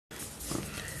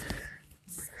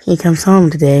He comes home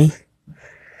today.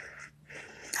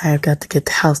 I've got to get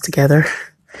the house together.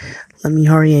 Let me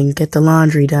hurry and get the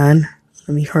laundry done.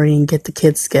 Let me hurry and get the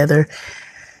kids together.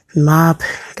 Mop.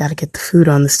 Gotta get the food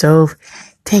on the stove.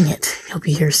 Dang it. He'll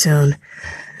be here soon.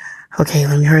 Okay,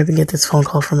 let me hurry up and get this phone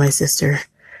call from my sister.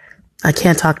 I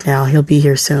can't talk now. He'll be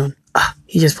here soon.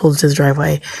 He just pulled into the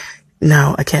driveway.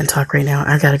 No, I can't talk right now.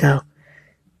 I gotta go.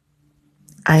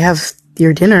 I have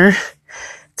your dinner.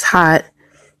 It's hot.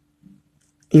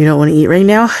 You don't want to eat right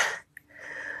now?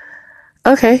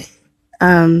 Okay.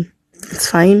 It's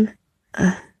fine.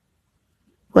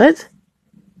 What?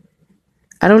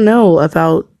 I don't know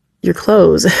about your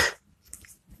clothes.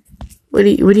 What do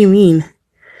you mean?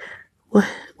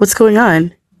 What's going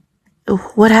on?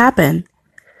 What happened?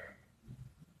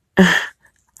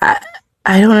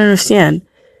 I don't understand.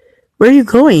 Where are you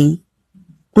going?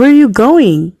 Where are you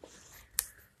going?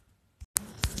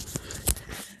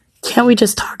 Can't we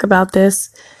just talk about this?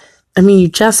 I mean, you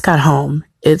just got home.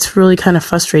 It's really kind of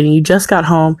frustrating. You just got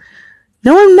home.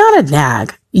 No, I'm not a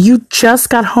nag. You just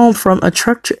got home from a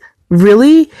truck trip.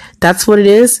 Really? That's what it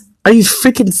is? Are you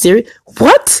freaking serious?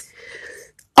 What?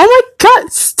 Oh my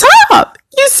God, stop!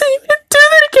 You said you didn't do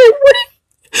that again.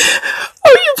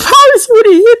 You promised you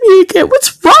wouldn't hit me again.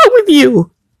 What's wrong with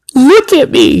you? Look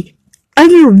at me. I'm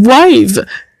your wife.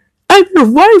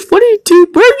 What are you doing?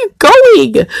 Where are you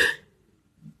going?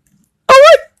 Oh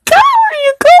my God, where are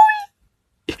you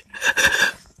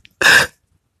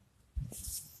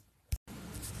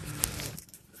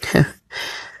going?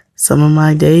 Some of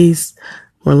my days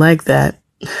were like that.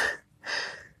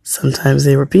 Sometimes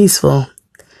they were peaceful.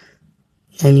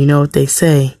 And you know what they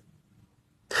say.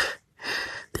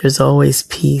 There's always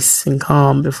peace and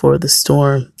calm before the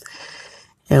storm.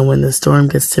 And when the storm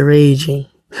gets to raging,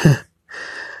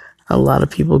 a lot of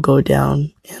people go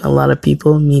down. And a lot of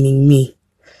people, meaning me.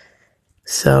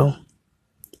 So,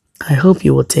 I hope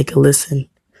you will take a listen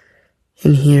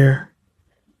and hear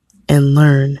and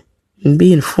learn and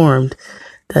be informed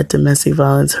that domestic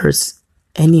violence hurts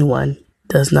anyone.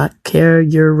 Does not care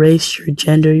your race, your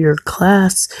gender, your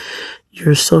class,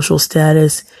 your social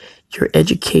status, your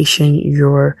education,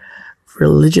 your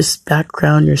religious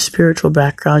background, your spiritual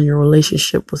background, your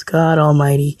relationship with God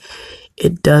Almighty.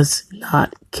 It does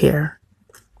not care.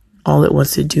 All it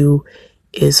wants to do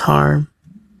is harm.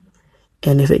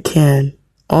 And if it can,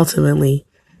 ultimately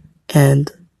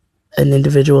end an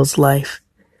individual's life.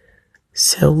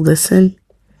 So listen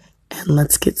and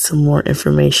let's get some more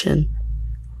information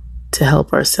to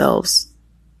help ourselves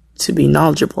to be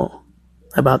knowledgeable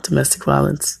about domestic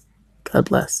violence. God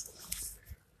bless.